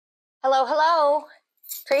Hello, hello.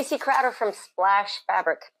 Tracy Krauter from Splash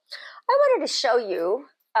Fabric. I wanted to show you,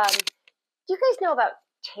 do you guys know about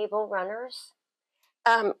table runners?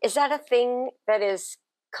 Is that a thing that is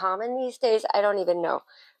common these days? I don't even know.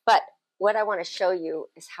 But what I want to show you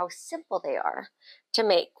is how simple they are to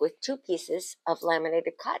make with 2 pieces of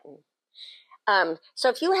laminated cotton. So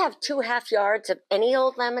if you have 2.5 yards of any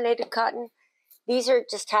old laminated cotton, these are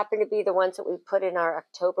just happen to be the ones that we put in our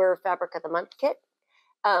October Fabric of the Month kit.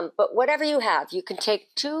 But whatever you have, you can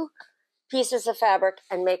take 2 pieces of fabric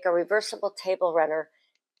and make a reversible table runner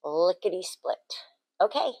lickety split.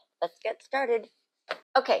 Okay, let's get started.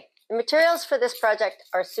 Okay, the materials for this project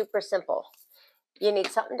are super simple. You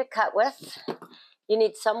need something to cut with. You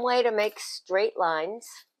need some way to make straight lines.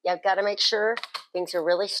 You've got to make sure things are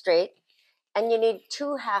really straight. And you need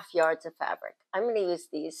 2.5 yards of fabric. I'm going to use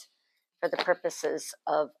these for the purposes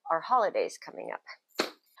of our holidays coming up.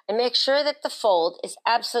 And make sure that the fold is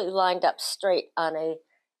absolutely lined up straight on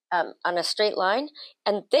a straight line.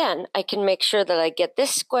 And then I can make sure that I get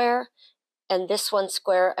this square and this one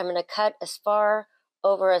square. I'm going to cut as far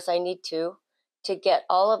over as I need to get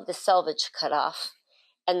all of the selvage cut off.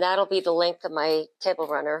 And that'll be the length of my table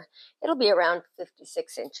runner. It'll be around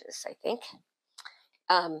 56 inches, I think.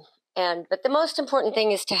 But the most important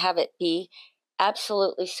thing is to have it be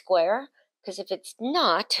absolutely square, because if it's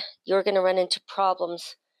not, you're going to run into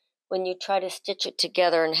problems when you try to stitch it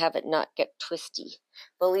together and have it not get twisty.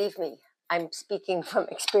 Believe me, I'm speaking from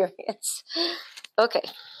experience. Okay,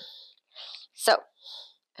 so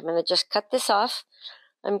I'm going to just cut this off.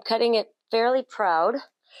 I'm cutting it fairly proud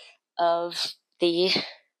of the,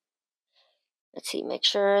 let's see, make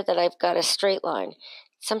sure that I've got a straight line.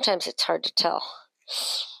 Sometimes it's hard to tell.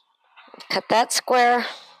 Cut that square.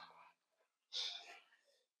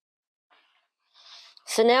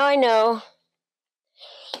 So now I know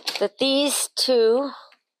that these two,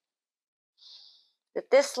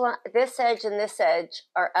 that this edge and this edge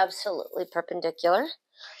are absolutely perpendicular.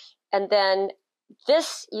 And then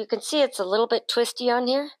this, you can see it's a little bit twisty on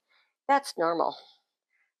here. That's normal.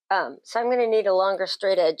 So I'm going to need a longer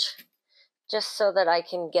straight edge just so that I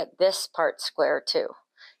can get this part square too.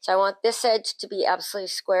 So I want this edge to be absolutely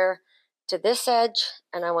square to this edge,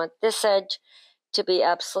 and I want this edge to be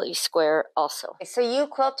absolutely square also. So you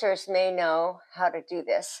quilters may know how to do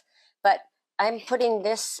this, but I'm putting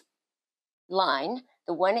this line,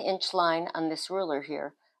 the 1-inch line on this ruler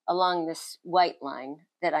here, along this white line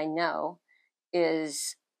that I know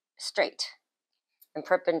is straight and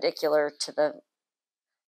perpendicular to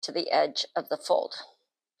the edge of the fold.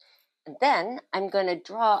 And then I'm going to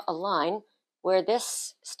draw a line where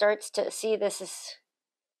this starts to, see, this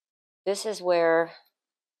is where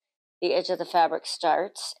the edge of the fabric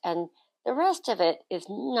starts, and the rest of it is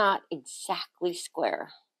not exactly square.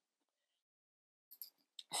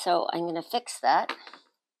 So I'm going to fix that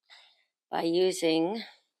by using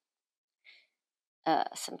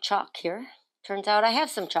some chalk here. Turns out I have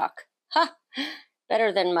some chalk. Ha!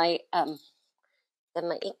 Better than my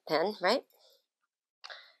ink pen, right?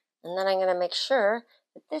 And then I'm going to make sure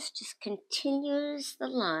that this just continues the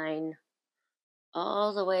line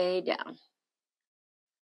all the way down.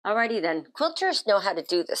 Alrighty then, quilters know how to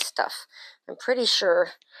do this stuff. I'm pretty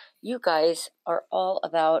sure you guys are all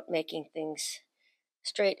about making things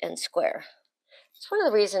straight and square. It's one of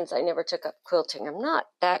the reasons I never took up quilting. I'm not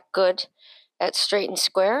that good at straight and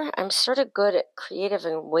square. I'm sort of good at creative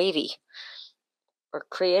and wavy, or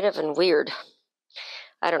creative and weird.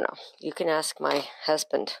 I don't know. You can ask my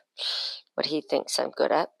husband what he thinks I'm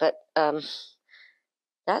good at, but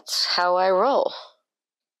that's how I roll.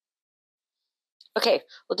 Okay,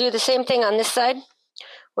 we'll do the same thing on this side,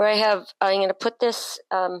 where I'm going to put this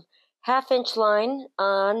 1/2-inch line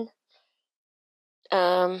on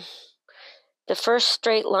the first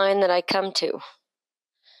straight line that I come to.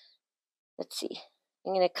 Let's see.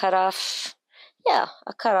 I'm going to cut off,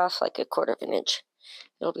 I'll cut off like 1/4 inch.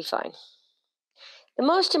 It'll be fine. The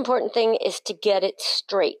most important thing is to get it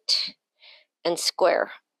straight and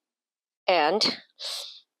square. And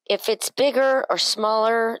if it's bigger or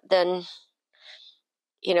smaller than,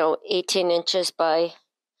 18 inches by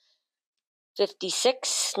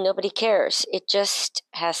 56, nobody cares. It just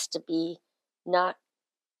has to be not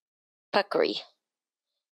puckery,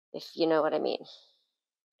 if you know what I mean.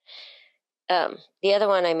 The other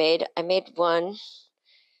one I made one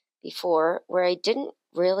before where I didn't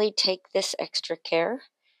really take this extra care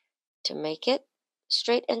to make it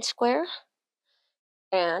straight and square,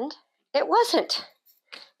 and it wasn't.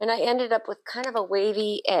 And I ended up with kind of a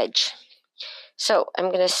wavy edge. So I'm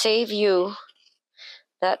going to save you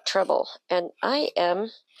that trouble. And I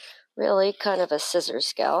am really kind of a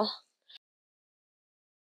scissors gal.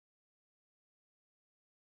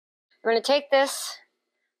 I'm going to take this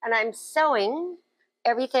and I'm sewing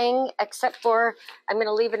everything except for I'm going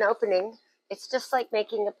to leave an opening. It's just like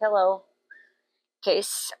making a pillow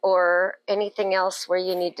case or anything else where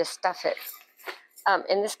you need to stuff it.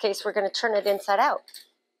 In this case, we're going to turn it inside out.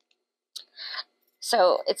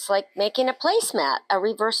 So it's like making a placemat, a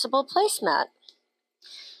reversible placemat.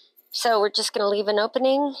 So we're just going to leave an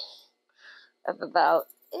opening of about,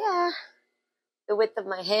 the width of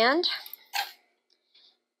my hand.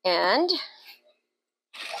 And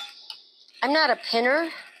I'm not a pinner.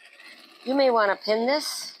 You may want to pin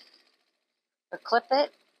this or clip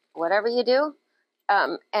it, whatever you do.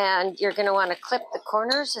 And you're going to want to clip the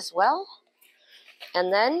corners as well.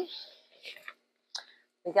 And then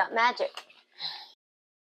we got magic.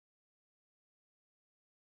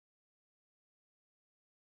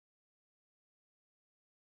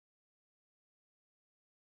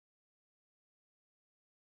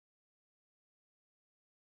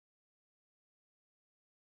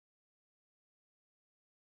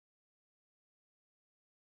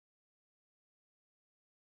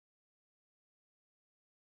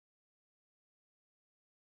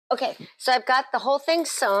 Okay, so I've got the whole thing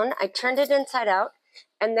sewn. I turned it inside out,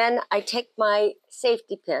 and then I take my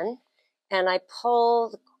safety pin and I pull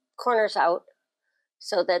the corners out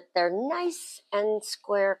so that they're nice and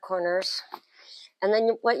square corners. And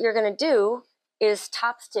then what you're going to do is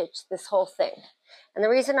top stitch this whole thing. And the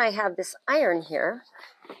reason I have this iron here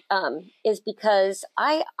is because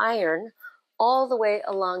I iron all the way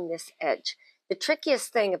along this edge. The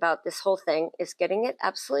trickiest thing about this whole thing is getting it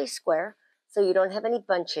absolutely square so you don't have any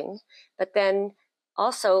bunching, but then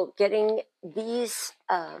also getting these,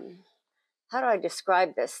 how do I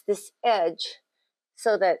describe this? This edge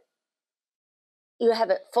so that you have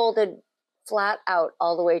it folded flat out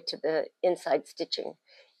all the way to the inside stitching.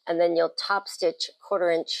 And then you'll top stitch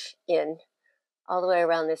 1/4 inch in all the way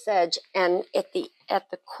around this edge. And at the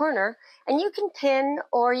corner, and you can pin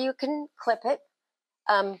or you can clip it.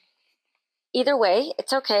 Either way,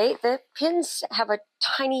 it's okay. The pins have a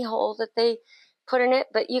tiny hole that they put in it,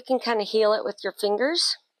 but you can kind of heel it with your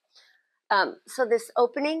fingers. So this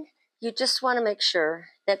opening, you just want to make sure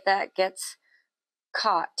that that gets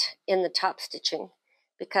caught in the top stitching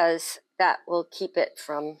because that will keep it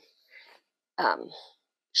from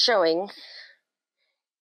showing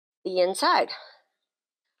the inside.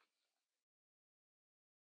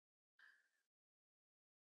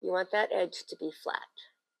 You want that edge to be flat.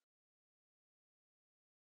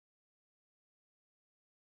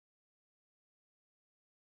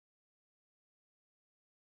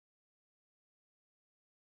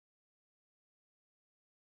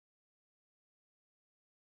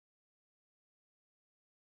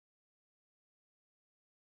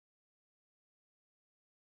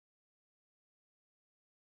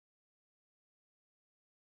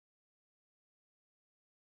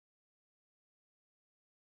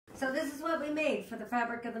 So this is what we made for the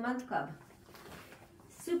Fabric of the Month Club.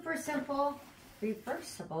 Super simple,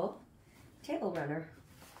 reversible table runner.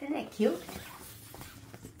 Isn't that cute?